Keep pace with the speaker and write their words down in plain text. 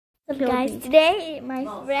Guys, today my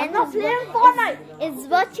friend is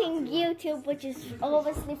watching YouTube, which is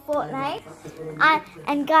obviously Fortnite.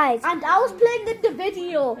 And guys, and I was playing in the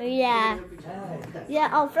video. Yeah,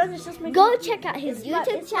 our friend is just making. Go check out his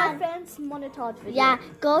YouTube channel. My friend's monitored video. Yeah,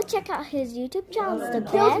 go check out his YouTube channel. It's the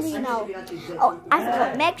Kills best. me now. Oh, I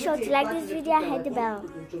forgot. Make sure to like this video, hit the bell,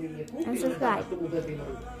 and subscribe.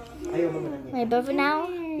 My brother now,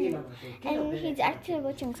 and he's actually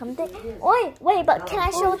watching something. Oi, wait, but can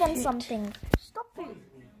I show them something? Stop it.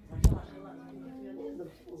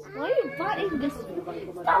 Why are you biting this?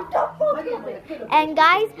 Stop. And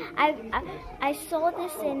guys, I saw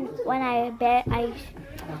this in when I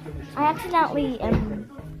accidentally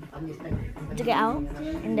took it out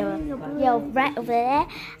in the right over there,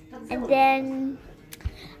 and then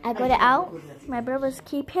I got it out. My brothers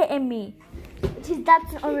keep hitting me.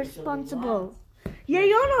 That's irresponsible. Yeah,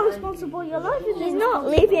 you're not responsible. Your life is. He's not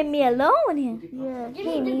leaving me alone here. Yeah. Give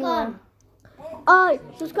me the gun.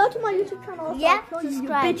 Subscribe to my YouTube channel. Yeah,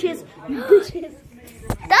 subscribe. You bitches.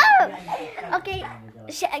 No! Okay,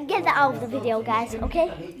 get that out of the video, guys,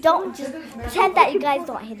 okay? Don't just pretend that you guys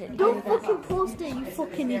don't hit it. Don't fucking post it, you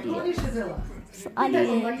fucking idiot. I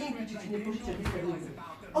didn't.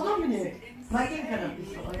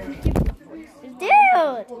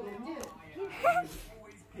 Dude!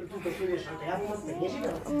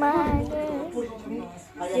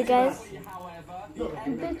 You guys,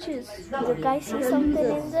 bitches. You guys see something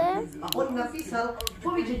in there?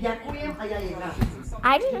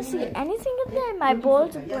 I didn't see anything in there. My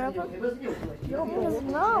balls are purple.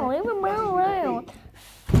 No, even well.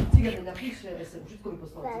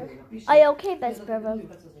 Are you okay, best brother?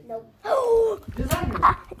 No.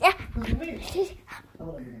 Yeah.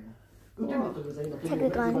 Take a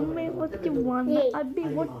gun. Tell me what you want. I'd be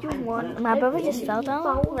what you want. My brother just fell down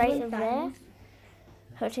right over there.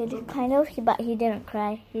 Hurted kind of, but he didn't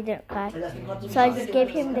cry. So I just gave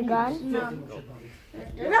him the gun.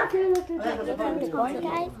 Look at the gun,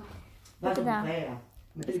 guys. Look at that.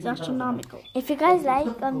 It's astronomical. If you guys like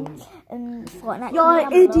Fortnite, you're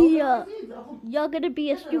an idiot. You're gonna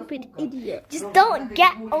be a stupid idiot. Just don't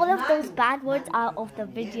get all of those bad words out of the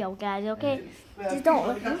video, guys. Okay? Just don't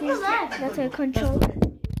look at this. That's our control.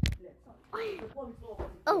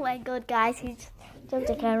 Oh my god, guys, he's took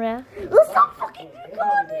the camera. Oh, stop fucking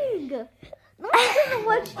recording! No one's gonna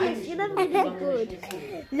watch this. You're not really good.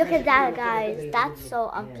 Look at that, guys. That's so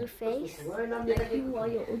ugly face. You are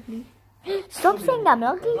you ugly. Stop saying I'm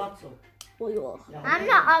ugly. Oh, you are. I'm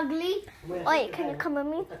not ugly. Wait, can you come with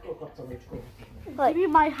me? Give me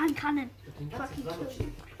my hand cannon.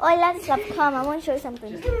 Oi, let's stop. Come, I want to show you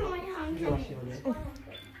something.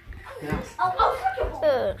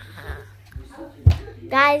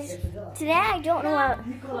 Guys, today I don't know what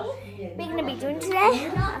we're gonna be doing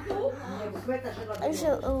today.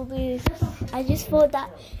 So it will be. I just thought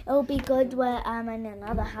that it will be good where I'm in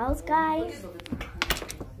another house, guys.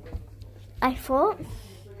 I thought.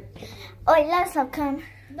 Oi, let's stop. Come.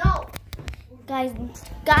 No. Guys,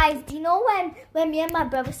 do you know when me and my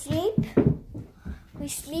brother sleep? We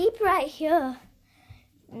sleep right here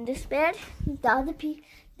in this bed. The other people,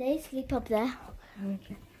 they sleep up there.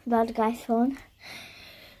 The other guy's phone.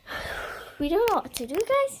 We don't know what to do,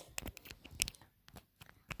 guys.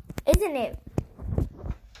 Isn't it?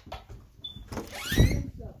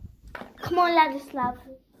 Come on, Ladislav. Come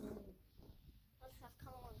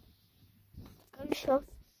on. Go show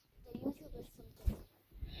the YouTubers something.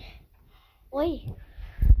 Oi.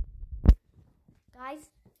 Guys,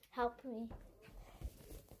 help me.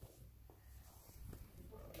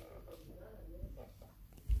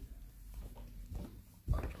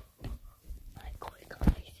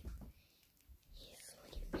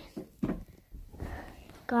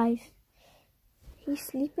 Guys, he's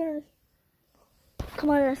sleeping.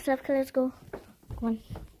 Come on, let's go. Come on.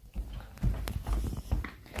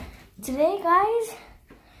 Today, guys,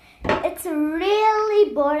 it's a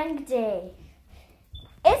really boring day,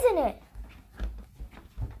 isn't it?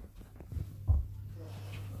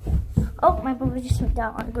 Oh, my brother just went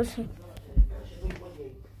down on good sleep.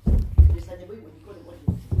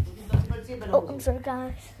 Oh, I'm sorry,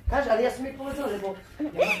 guys.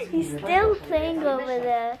 He's still playing over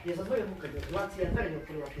there.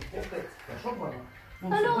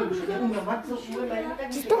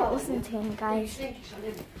 Just don't listen to him, guys.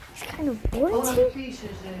 He's kind of bored too.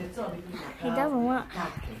 He doesn't want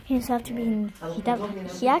himself to be.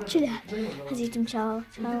 He actually has YouTube channel.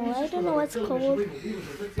 I don't know what's called.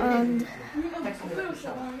 And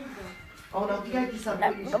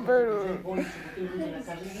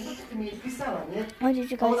what did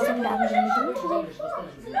you guys think that I'm going to do today?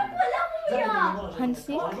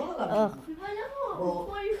 Huntsy? Oh.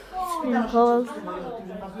 Swimming pool.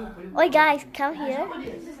 Oi guys, come here.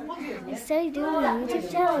 You still doing a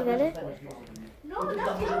YouTube channel, got it?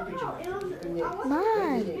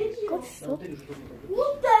 Man, good stuff.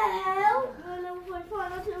 What the hell?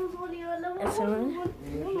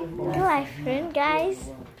 Look at my friend, guys.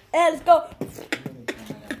 Yeah, let's go.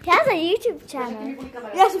 He has a YouTube channel.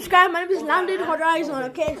 Yeah, subscribe. My name is Landon Horizon.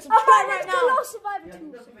 Okay, subscribe right now.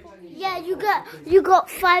 Yeah, you got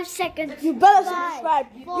 5 seconds. You better subscribe.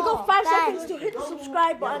 You got 5 seconds to hit the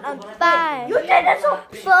subscribe button and 5. You did this.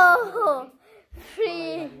 4,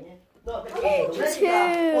 3, 2,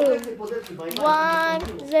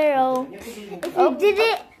 1, 0. If you did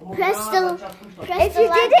it, press the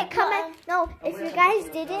like comment. No, if you guys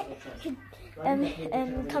did it,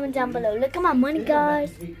 comment down below. Look at my money,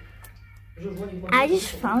 guys. I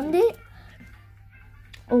just found it.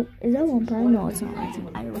 Oh, is that £1? No, it's not.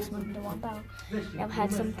 I always remember the £1. I've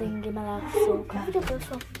had something in my life so comfortable.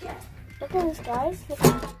 So look at this, guys.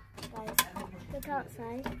 Look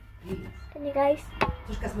outside. Can you guys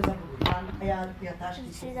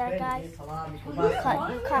see that, guys? You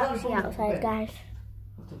can't see outside, guys.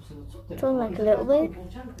 It's only like a little bit.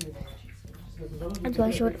 Do I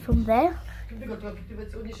show it from there?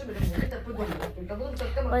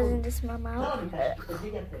 Wasn't this my mouth?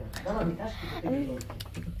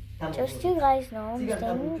 Just so you guys know, I'm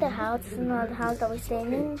staying in the house. It's not the house that we're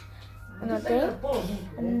staying in another day.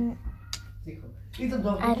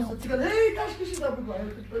 I don't.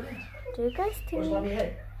 Do you guys think what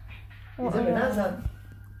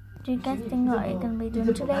I'm gonna be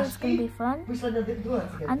doing today is gonna be fun?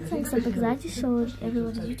 And thanks up because I just showed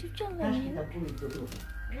everyone's YouTube channel.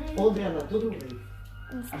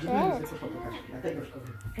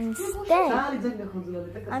 Instead,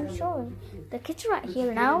 I'm showing the kitchen right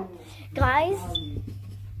here now, guys.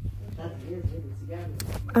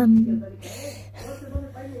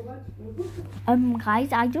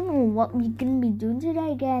 Guys, I don't know what we're gonna be doing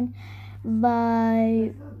today again,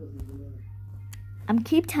 but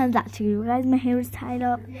keep telling that to you guys. My hair is tied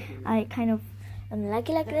up. I kind of like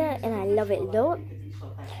it like that, and I love it though.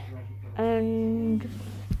 And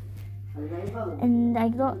I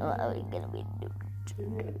thought what we're gonna be doing.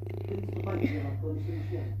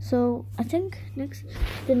 So I think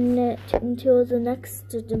until the next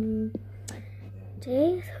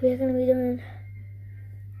day we're gonna be doing.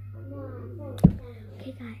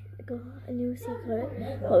 Okay, guys, go a new secret.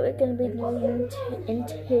 What we're gonna be doing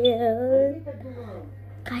until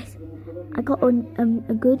guys, I got a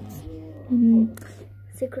good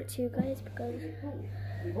secret to you guys because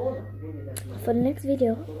for the next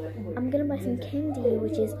video I'm gonna buy some candy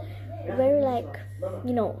which is very like,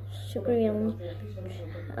 you know, sugary and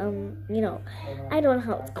you know, I don't know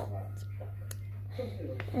how it's called.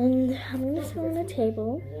 And I'm gonna sit on the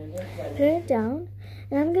table, put it down,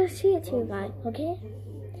 and I'm gonna show it to you guys, okay?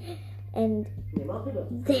 And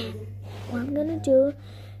then what I'm gonna do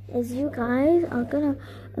is you guys are gonna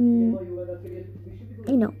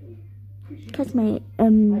you know, catch my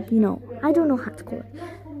you know, I don't know how to call it.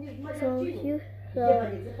 So you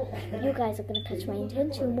guys are gonna catch my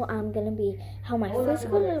intention, what I'm gonna be, how my face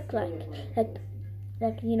gonna look like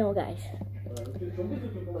you know, guys.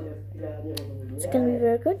 It's gonna be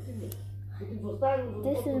very good.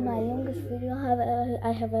 This is my longest video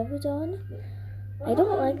I have ever done. I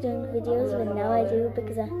don't like doing videos, but now I do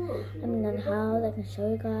because I'm in the house. I can show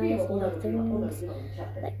you guys, you know, things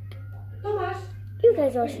like you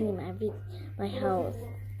guys are seeing my house.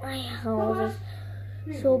 My house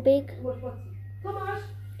is so big.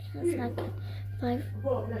 It's like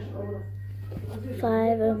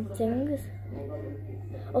five things.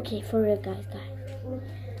 Okay, for real, guys.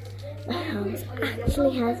 My house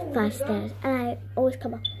actually has 5 stairs, and I always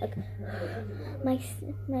come up like my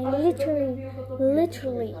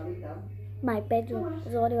literally my bedroom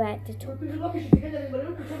is all the way at the top.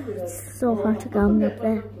 It's so hard to go up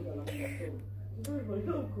there.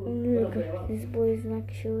 Look, this boy's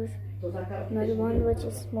Nike shoes. Another one which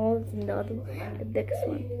is smaller than the other, the biggest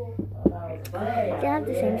one. They have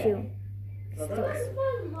the same shoe. Sticks.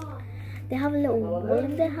 They have a little wall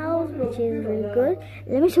in their house, which is really good.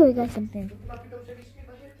 Let me show you guys something.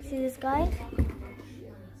 See this, guys?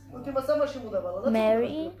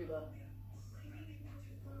 Merry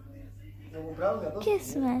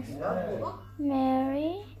Christmas.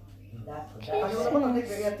 Merry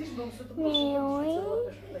Christmas. Merry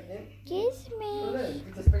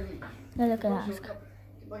Christmas. Now look at that.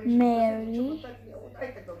 Merry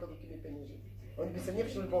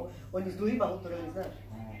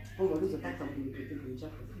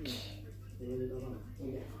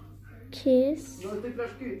Kiss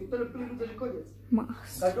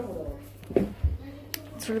Mas.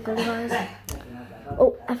 It's really good, guys.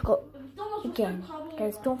 Oh, I forgot again.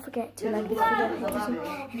 Guys, don't forget to like this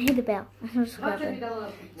video and hit the bell and subscribe.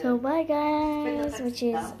 So bye guys, which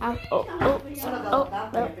is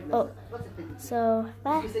so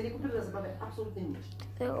bye.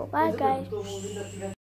 So bye guys.